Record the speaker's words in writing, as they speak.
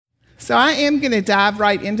So I am going to dive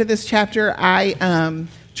right into this chapter. I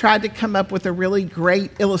tried to come up with a really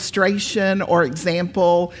great illustration or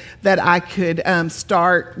example that I could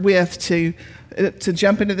start with to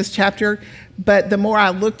jump into this chapter. But the more I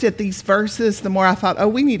looked at these verses, the more I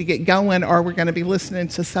thought, we need to get going, or we're going to be listening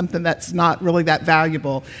to something that's not really that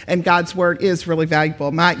valuable. And God's word is really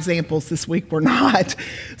valuable. My examples this week were not.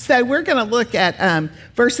 So we're going to look at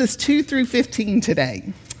verses 2 through 15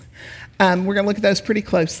 today. We're going to look at those pretty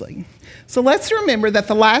closely. So let's remember that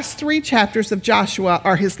the last 3 chapters of Joshua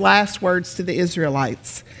are his last words to the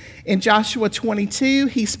Israelites. In Joshua 22,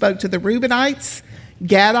 he spoke to the Reubenites,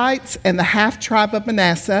 Gadites, and the half-tribe of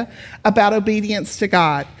Manasseh about obedience to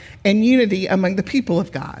God and unity among the people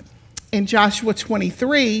of God. In Joshua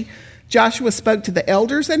 23, Joshua spoke to the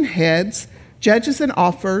elders and heads, judges and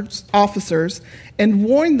officers, and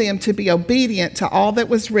warned them to be obedient to all that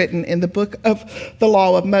was written in the book of the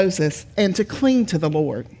law of Moses and to cling to the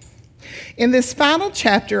Lord. In this final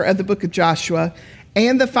chapter of the book of Joshua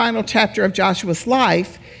and the final chapter of Joshua's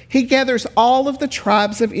life, he gathers all of the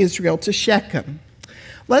tribes of Israel to Shechem.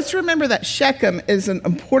 Let's remember that Shechem is an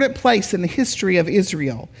important place in the history of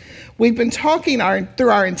Israel. We've been talking through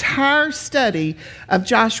our entire study of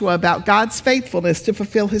Joshua about God's faithfulness to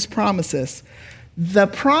fulfill his promises. The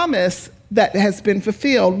promise that has been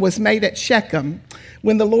fulfilled was made at Shechem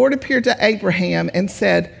when the Lord appeared to Abraham and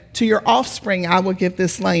said, "To your offspring I will give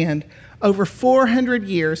this land," over 400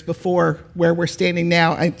 years before where we're standing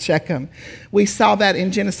now at Shechem. We saw that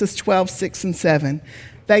in Genesis 12, 6 and 7.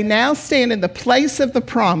 They now stand in the place of the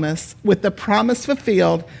promise, with the promise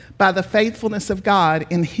fulfilled by the faithfulness of God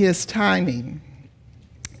in his timing.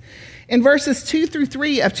 In verses 2 through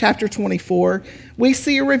 3 of chapter 24, we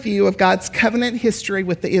see a review of God's covenant history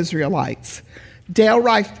with the Israelites. Dale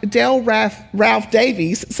Ralph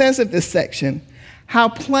Davies says of this section, "How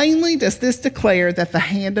plainly does this declare that the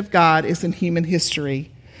hand of God is in human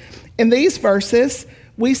history?" In these verses,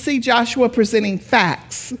 we see Joshua presenting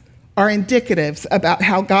facts or indicatives about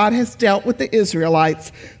how God has dealt with the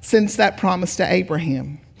Israelites since that promise to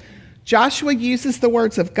Abraham. Joshua uses the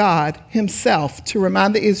words of God himself to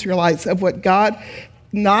remind the Israelites of what God,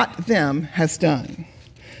 not them, has done.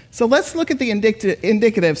 So let's look at the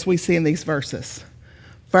indicatives we see in these verses.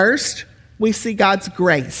 First, we see God's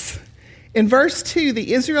grace. In verse 2,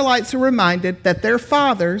 the Israelites are reminded that their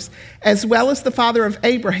fathers, as well as the father of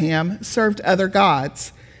Abraham, served other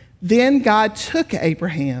gods. Then God took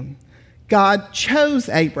Abraham. God chose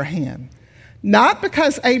Abraham, not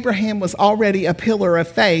because Abraham was already a pillar of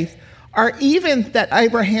faith, or even that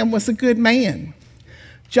Abraham was a good man.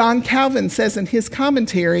 John Calvin says in his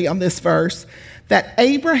commentary on this verse that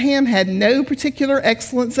Abraham had no particular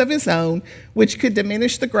excellence of his own which could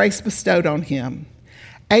diminish the grace bestowed on him.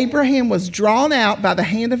 Abraham was drawn out by the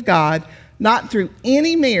hand of God, not through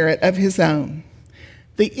any merit of his own.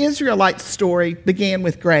 The Israelites' story began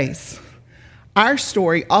with grace. Our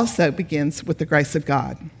story also begins with the grace of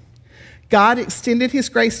God. God extended his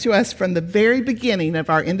grace to us from the very beginning of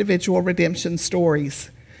our individual redemption stories.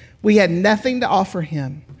 We had nothing to offer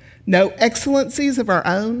him, no excellencies of our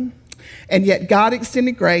own, and yet God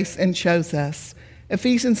extended grace and chose us.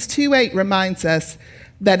 Ephesians 2:8 reminds us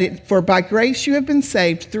that for by grace you have been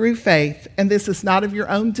saved through faith, and this is not of your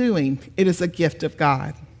own doing, it is a gift of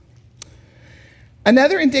God.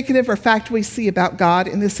 Another indicative or fact we see about God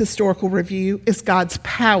in this historical review is God's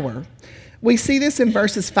power. We see this in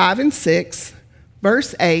verses 5 and 6,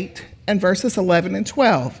 verse 8, and verses 11 and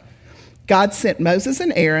 12. God sent Moses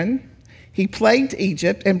and Aaron. He plagued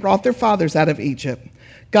Egypt and brought their fathers out of Egypt.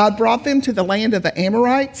 God brought them to the land of the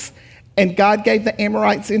Amorites, and God gave the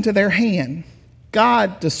Amorites into their hand.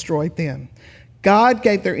 God destroyed them. God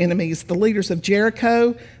gave their enemies, the leaders of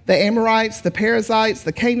Jericho, the Amorites, the Perizzites,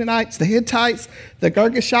 the Canaanites, the Hittites, the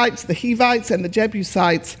Girgashites, the Hivites, and the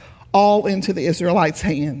Jebusites, all into the Israelites'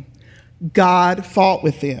 hand. God fought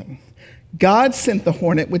with them. God sent the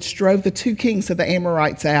hornet which drove the 2 kings of the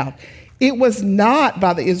Amorites out. It was not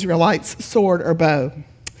by the Israelites' sword or bow.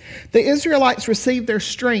 The Israelites received their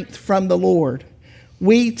strength from the Lord.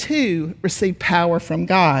 We too receive power from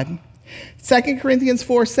God. 2 Corinthians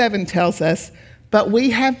 4:7 tells us, "But we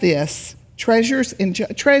have this, treasure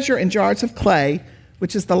in jars of clay,"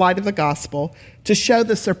 which is the light of the gospel, "to show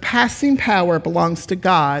the surpassing power belongs to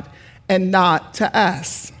God and not to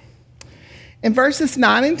us." In verses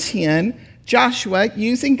 9 and 10, Joshua,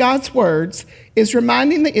 using God's words, is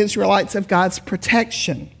reminding the Israelites of God's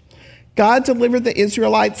protection. God delivered the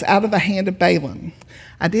Israelites out of the hand of Balaam.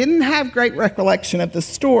 I didn't have great recollection of the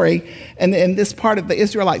story and in this part of the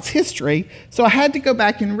Israelites' history, so I had to go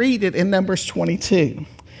back and read it in Numbers 22.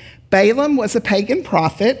 Balaam was a pagan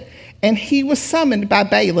prophet, and he was summoned by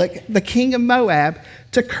Balak, the king of Moab,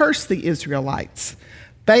 to curse the Israelites.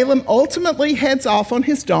 Balaam ultimately heads off on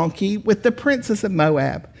his donkey with the princes of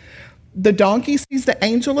Moab. The donkey sees the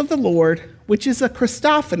angel of the Lord, which is a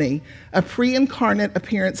Christophany, a pre-incarnate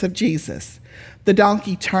appearance of Jesus. The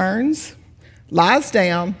donkey turns, lies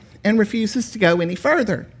down, and refuses to go any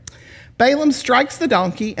further. Balaam strikes the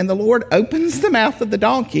donkey, and the Lord opens the mouth of the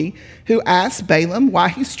donkey, who asks Balaam why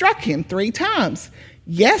he struck him 3 times.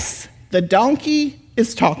 Yes, the donkey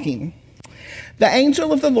is talking. The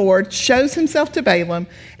angel of the Lord shows himself to Balaam,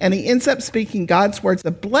 and he ends up speaking God's words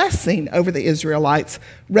of blessing over the Israelites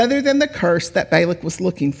rather than the curse that Balak was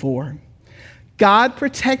looking for. God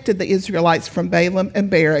protected the Israelites from Balaam and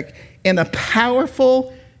Barak in a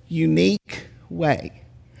powerful, unique way.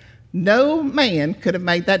 No man could have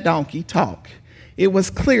made that donkey talk. It was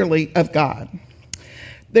clearly of God.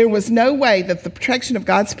 There was no way that the protection of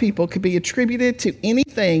God's people could be attributed to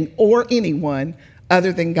anything or anyone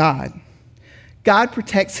other than God. God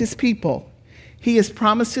protects his people. He has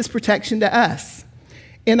promised his protection to us.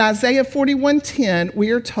 In Isaiah 41:10, we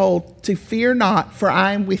are told to fear not, for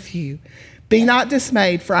I am with you. Be not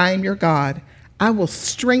dismayed, for I am your God. I will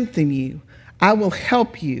strengthen you. I will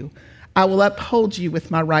help you. I will uphold you with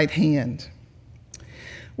my right hand.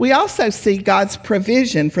 We also see God's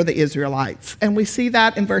provision for the Israelites, and we see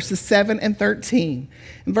that in verses 7 and 13.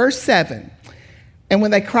 In verse 7, and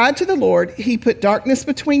when they cried to the Lord, he put darkness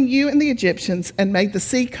between you and the Egyptians and made the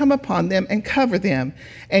sea come upon them and cover them.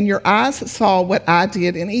 And your eyes saw what I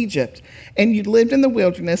did in Egypt, and you lived in the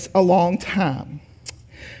wilderness a long time.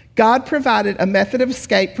 God provided a method of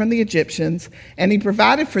escape from the Egyptians, and he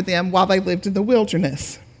provided for them while they lived in the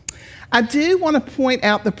wilderness. I do want to point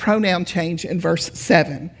out the pronoun change in verse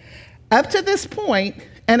 7. Up to this point,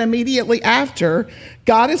 and immediately after,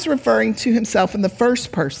 God is referring to himself in the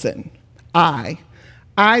first person.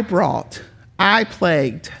 I brought, I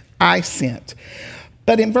plagued, I sent.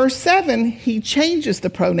 But in verse 7, he changes the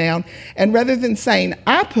pronoun, and rather than saying,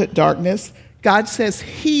 I put darkness, God says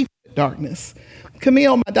he put darkness.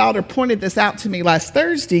 Camille, my daughter, pointed this out to me last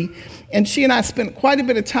Thursday, and she and I spent quite a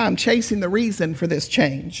bit of time chasing the reason for this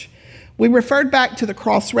change. We referred back to the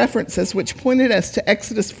cross references, which pointed us to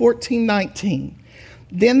Exodus 14:19.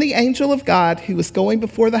 Then the angel of God, who was going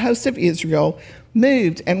before the host of Israel,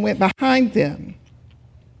 moved and went behind them.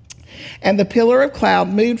 And the pillar of cloud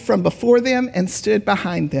moved from before them and stood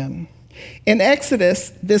behind them. In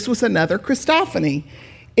Exodus, this was another Christophany.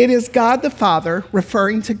 It is God the Father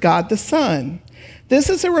referring to God the Son. This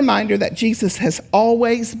is a reminder that Jesus has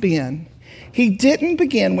always been. He didn't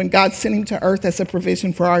begin when God sent him to earth as a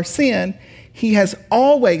provision for our sin. He has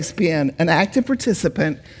always been an active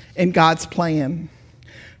participant in God's plan.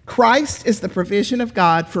 Christ is the provision of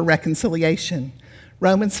God for reconciliation.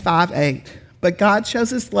 Romans 5:8. But God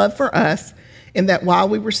shows his love for us in that while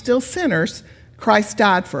we were still sinners, Christ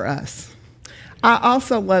died for us. I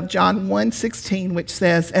also love John 1:16, which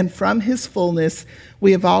says, and from his fullness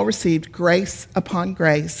we have all received grace upon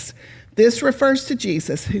grace. This refers to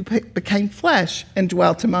Jesus, who became flesh and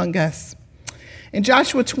dwelt among us. In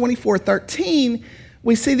Joshua 24:13,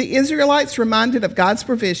 we see the Israelites reminded of God's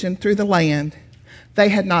provision through the land. They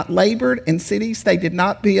had not labored in cities they did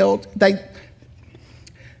not build.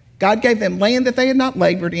 God gave them land that they had not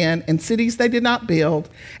labored in, and cities they did not build,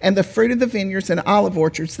 and the fruit of the vineyards and olive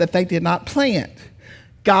orchards that they did not plant.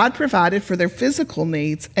 God provided for their physical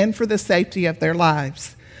needs and for the safety of their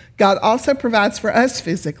lives. God also provides for us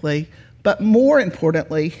physically, but more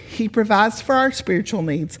importantly, he provides for our spiritual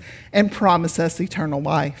needs and promises us eternal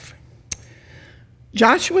life.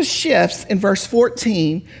 Joshua shifts in verse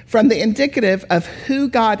 14 from the indicative of who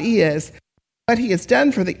God is, what he has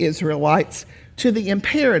done for the Israelites, to the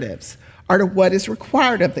imperatives, or to what is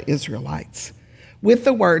required of the Israelites. With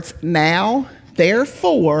the words, now,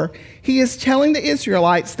 therefore, he is telling the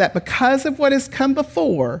Israelites that because of what has come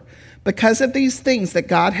before, because of these things that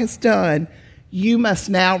God has done, you must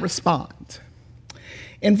now respond.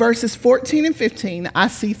 In verses 14 and 15, I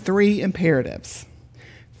see 3 imperatives.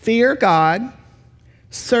 Fear God,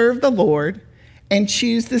 serve the Lord, and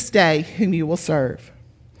choose this day whom you will serve.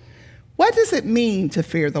 What does it mean to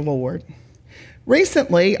fear the Lord?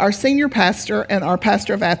 Recently, our senior pastor and our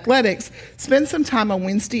pastor of athletics spent some time on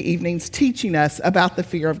Wednesday evenings teaching us about the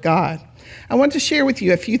fear of God. I want to share with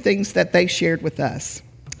you a few things that they shared with us.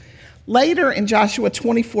 Later in Joshua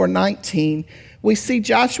 24:19, we see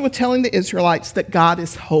Joshua telling the Israelites that God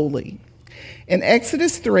is holy. In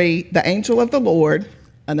Exodus 3, the angel of the Lord,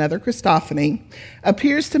 another Christophany,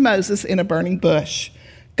 appears to Moses in a burning bush.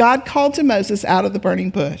 God called to Moses out of the burning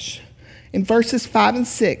bush. In verses 5 and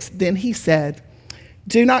 6, then he said,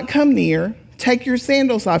 do not come near take your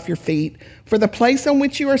sandals off your feet, for the place on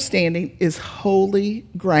which you are standing is holy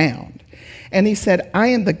ground. And he said, I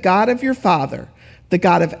am the God of your father, the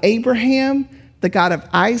God of Abraham, the God of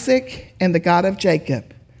Isaac, and the God of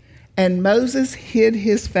Jacob. And Moses hid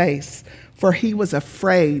his face, for he was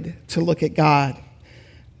afraid to look at God.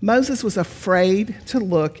 Moses was afraid to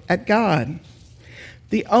look at God.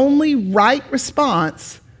 The only right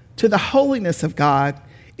response to the holiness of God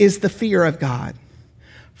is the fear of God.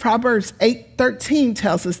 Proverbs 8:13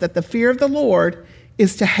 tells us that the fear of the Lord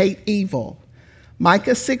is to hate evil.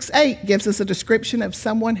 Micah 6:8 gives us a description of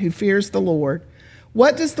someone who fears the Lord.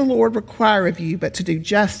 What does the Lord require of you but to do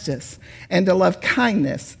justice and to love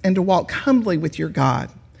kindness and to walk humbly with your God?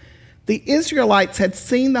 The Israelites had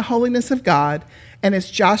seen the holiness of God, and as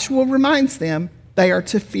Joshua reminds them, they are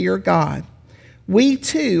to fear God. We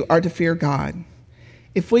too are to fear God.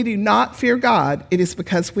 If we do not fear God, it is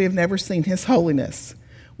because we have never seen his holiness.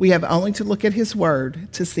 We have only to look at his word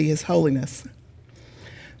to see his holiness.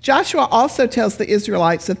 Joshua also tells the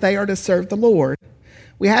Israelites that they are to serve the Lord.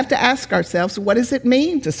 We have to ask ourselves, what does it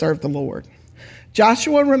mean to serve the Lord?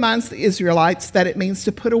 Joshua reminds the Israelites that it means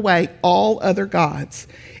to put away all other gods.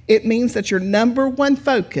 It means that your number one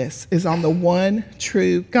focus is on the one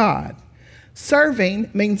true God. Serving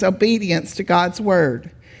means obedience to God's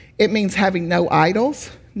word. It means having no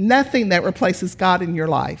idols, nothing that replaces God in your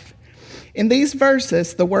life. In these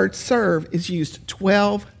verses, the word serve is used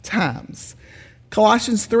 12 times.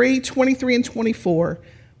 Colossians 3:23 and 24,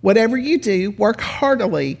 whatever you do, work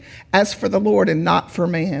heartily as for the Lord and not for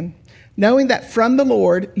man, knowing that from the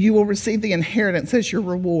Lord you will receive the inheritance as your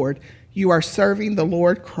reward. You are serving the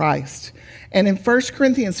Lord Christ. And in 1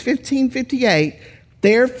 Corinthians 15:58,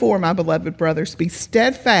 therefore, my beloved brothers, be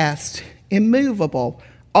steadfast, immovable,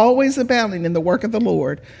 always abounding in the work of the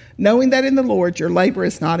Lord, knowing that in the Lord your labor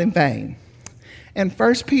is not in vain. And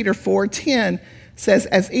 1 Peter 4:10 says,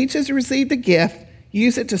 as each has received a gift,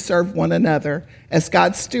 use it to serve one another as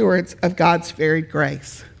God's stewards of God's varied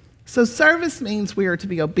grace. So service means we are to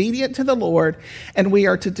be obedient to the Lord and we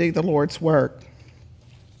are to do the Lord's work.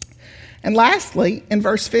 And lastly, in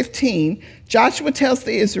verse 15, Joshua tells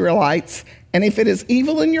the Israelites, and if it is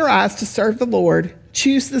evil in your eyes to serve the Lord,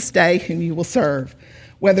 choose this day whom you will serve,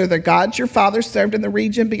 whether the gods your fathers served in the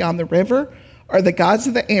region beyond the river or the gods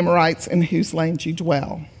of the Amorites in whose land you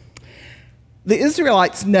dwell. The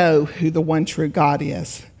Israelites know who the one true God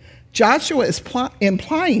is. Joshua is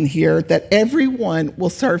implying here that everyone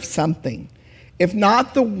will serve something. If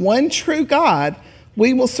not the one true God,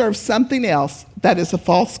 we will serve something else that is a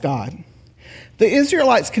false god. The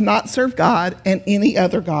Israelites cannot serve God and any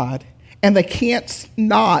other god, and they can't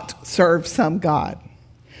not serve some god.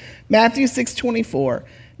 Matthew 6:24,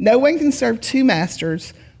 no one can serve two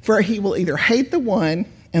masters, for he will either hate the one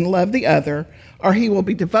and love the other, or he will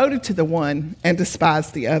be devoted to the one and despise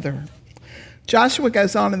the other. Joshua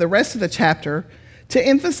goes on in the rest of the chapter to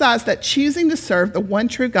emphasize that choosing to serve the one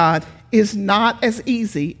true God is not as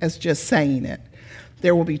easy as just saying it.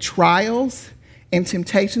 There will be trials and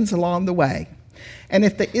temptations along the way. And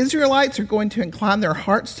if the Israelites are going to incline their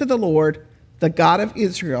hearts to the Lord, the God of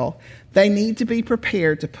Israel, they need to be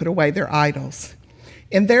prepared to put away their idols.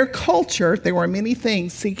 In their culture, there were many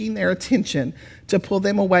things seeking their attention to pull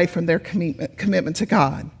them away from their commitment to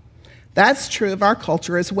God. That's true of our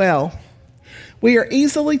culture as well. We are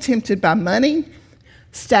easily tempted by money,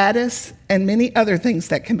 status, and many other things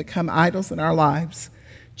that can become idols in our lives.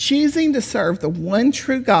 Choosing to serve the one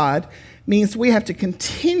true God means we have to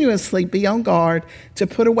continuously be on guard to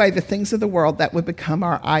put away the things of the world that would become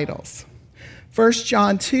our idols. 1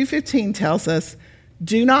 John 2:15 tells us,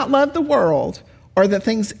 do not love the world or the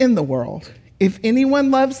things in the world. If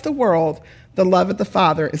anyone loves the world, the love of the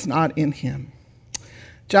Father is not in him.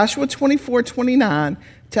 Joshua 24:29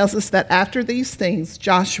 tells us that after these things,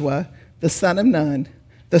 Joshua, the son of Nun,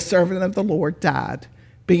 the servant of the Lord, died,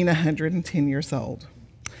 being 110 years old.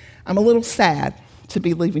 I'm a little sad to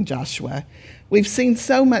be leaving Joshua. We've seen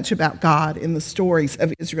so much about God in the stories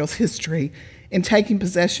of Israel's history in taking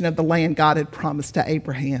possession of the land God had promised to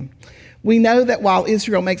Abraham. We know that while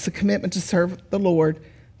Israel makes a commitment to serve the Lord,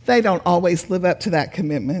 they don't always live up to that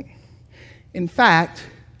commitment. In fact,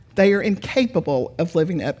 they are incapable of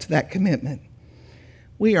living up to that commitment.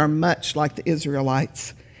 We are much like the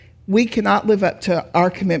Israelites. We cannot live up to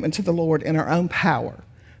our commitment to the Lord in our own power,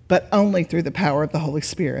 but only through the power of the Holy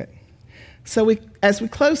Spirit. So as we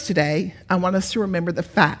close today, I want us to remember the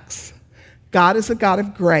facts. God is a God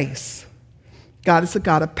of grace. God is a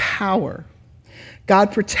God of power.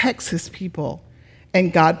 God protects his people,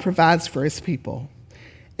 and God provides for his people.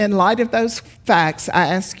 In light of those facts,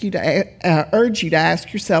 I urge you to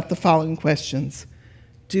ask yourself the following questions.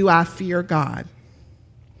 do I fear God?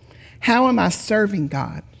 How am I serving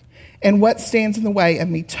God? And what stands in the way of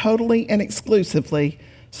me totally and exclusively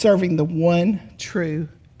serving the one true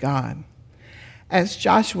God? As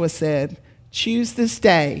Joshua said, choose this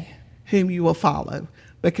day whom you will follow,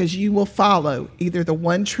 because you will follow either the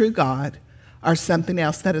one true God or something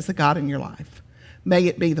else that is a God in your life. May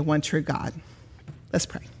it be the one true God. Let's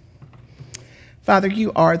pray. Father,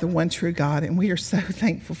 you are the one true God, and we are so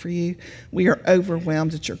thankful for you. We are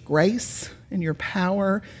overwhelmed at your grace and your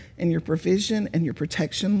power and your provision and your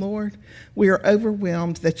protection, Lord. We are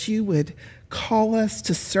overwhelmed that you would call us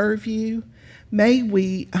to serve you. May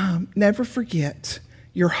we never forget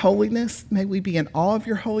your holiness. May we be in awe of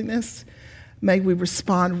your holiness. May we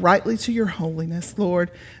respond rightly to your holiness, Lord.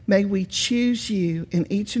 May we choose you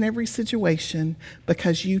in each and every situation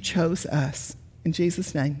because you chose us. In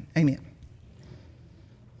Jesus' name, amen.